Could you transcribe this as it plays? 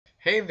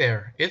Hey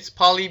there, it's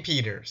Paulee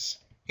Peters.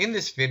 In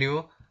this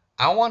video,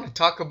 I want to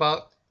talk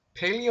about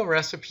paleo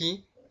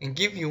recipe and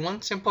give you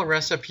one simple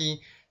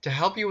recipe to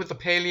help you with the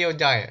paleo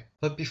diet.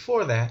 But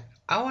before that,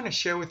 I want to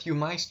share with you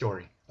my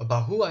story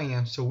about who I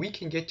am so we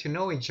can get to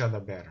know each other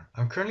better.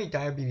 I'm currently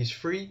diabetes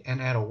free and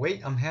at a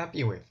weight I'm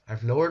happy with.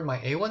 I've lowered my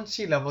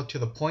A1C level to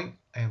the point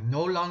I am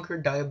no longer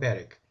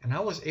diabetic, and I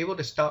was able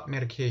to stop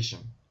medication.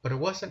 But it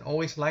wasn't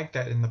always like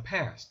that in the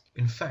past.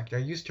 In fact, I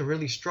used to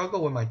really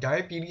struggle with my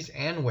diabetes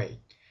and weight.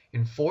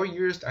 In 4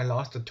 years, I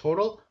lost a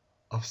total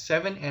of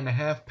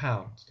 7.5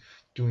 pounds.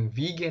 Doing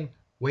vegan,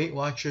 Weight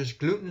Watchers,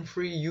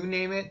 gluten-free, you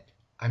name it,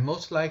 I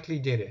most likely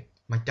did it.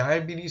 My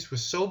diabetes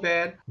was so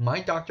bad,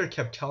 my doctor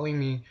kept telling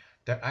me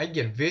that I'd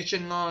get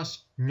vision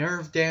loss,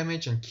 nerve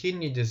damage, and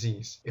kidney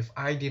disease if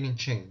I didn't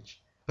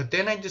change. But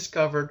then I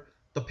discovered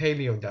the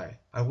paleo diet.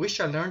 I wish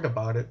I learned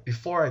about it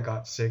before I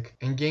got sick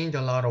and gained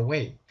a lot of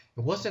weight.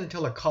 It wasn't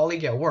until a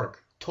colleague at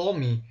work told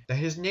me that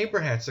his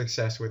neighbor had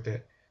success with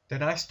it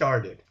that I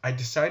started. I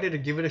decided to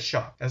give it a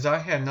shot as I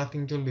had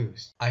nothing to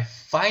lose. I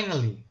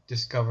finally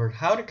discovered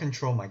how to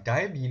control my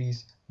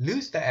diabetes,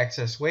 lose the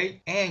excess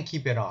weight, and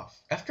keep it off.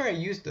 After I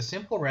used the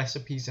simple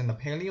recipes in the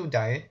paleo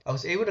diet, I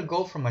was able to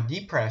go from a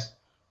depressed,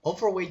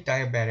 overweight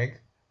diabetic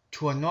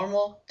to a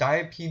normal,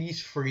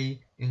 diabetes-free,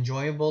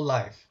 enjoyable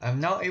life. I'm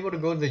now able to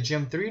go to the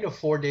gym 3 to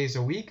 4 days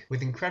a week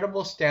with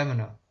incredible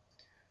stamina.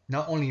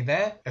 Not only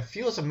that, it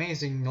feels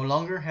amazing no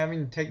longer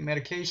having to take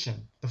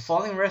medication. The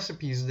following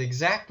recipe is the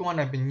exact one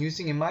I've been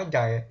using in my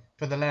diet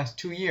for the last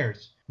 2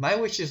 years. My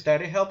wish is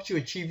that it helps you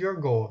achieve your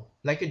goal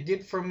like it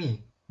did for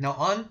me. Now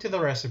on to the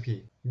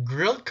recipe.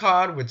 Grilled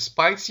cod with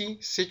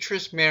spicy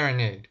citrus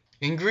marinade.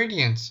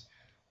 Ingredients: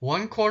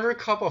 1/4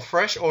 cup of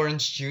fresh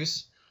orange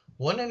juice,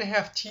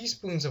 1.5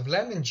 teaspoons of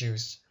lemon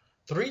juice,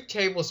 3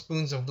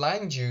 tablespoons of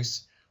lime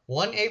juice,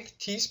 1/8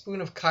 teaspoon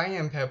of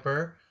cayenne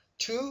pepper,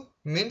 2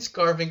 minced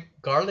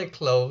garlic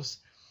cloves,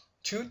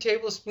 2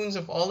 tablespoons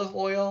of olive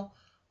oil,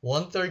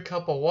 1/3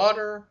 cup of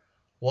water,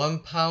 1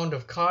 pound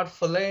of cod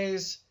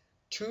fillets,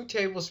 2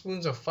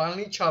 tablespoons of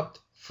finely chopped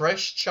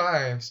fresh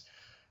chives,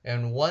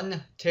 and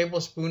 1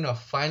 tablespoon of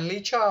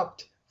finely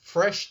chopped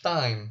fresh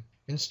thyme.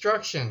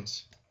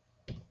 Instructions: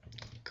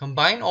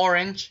 combine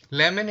orange,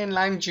 lemon, and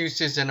lime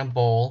juices in a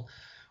bowl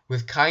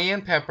with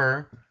cayenne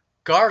pepper,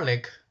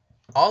 garlic,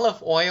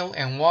 olive oil,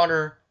 and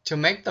water to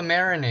make the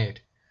marinade.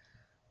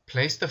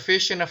 Place the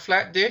fish in a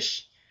flat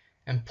dish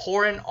and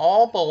pour in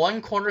all but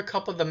 1/4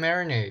 cup of the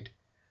marinade.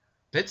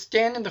 Let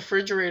stand in the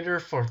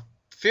refrigerator for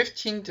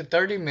 15 to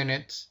 30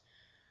 minutes.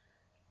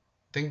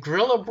 Then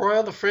grill or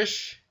broil the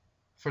fish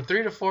for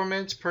 3 to 4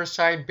 minutes per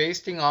side,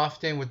 basting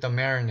often with the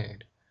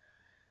marinade.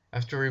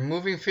 After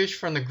removing fish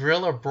from the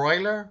grill or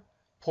broiler,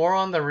 pour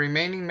on the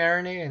remaining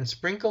marinade and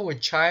sprinkle with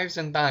chives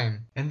and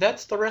thyme. And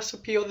that's the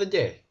recipe of the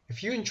day.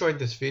 If you enjoyed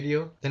this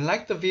video, then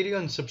like the video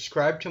and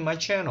subscribe to my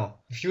channel.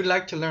 If you'd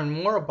like to learn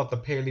more about the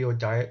paleo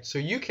diet so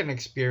you can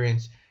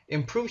experience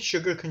improved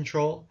sugar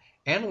control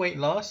and weight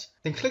loss,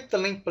 then click the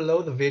link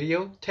below the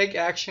video, take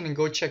action, and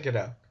go check it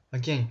out.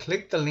 Again,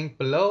 click the link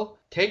below,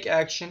 take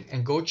action,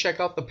 and go check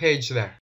out the page there.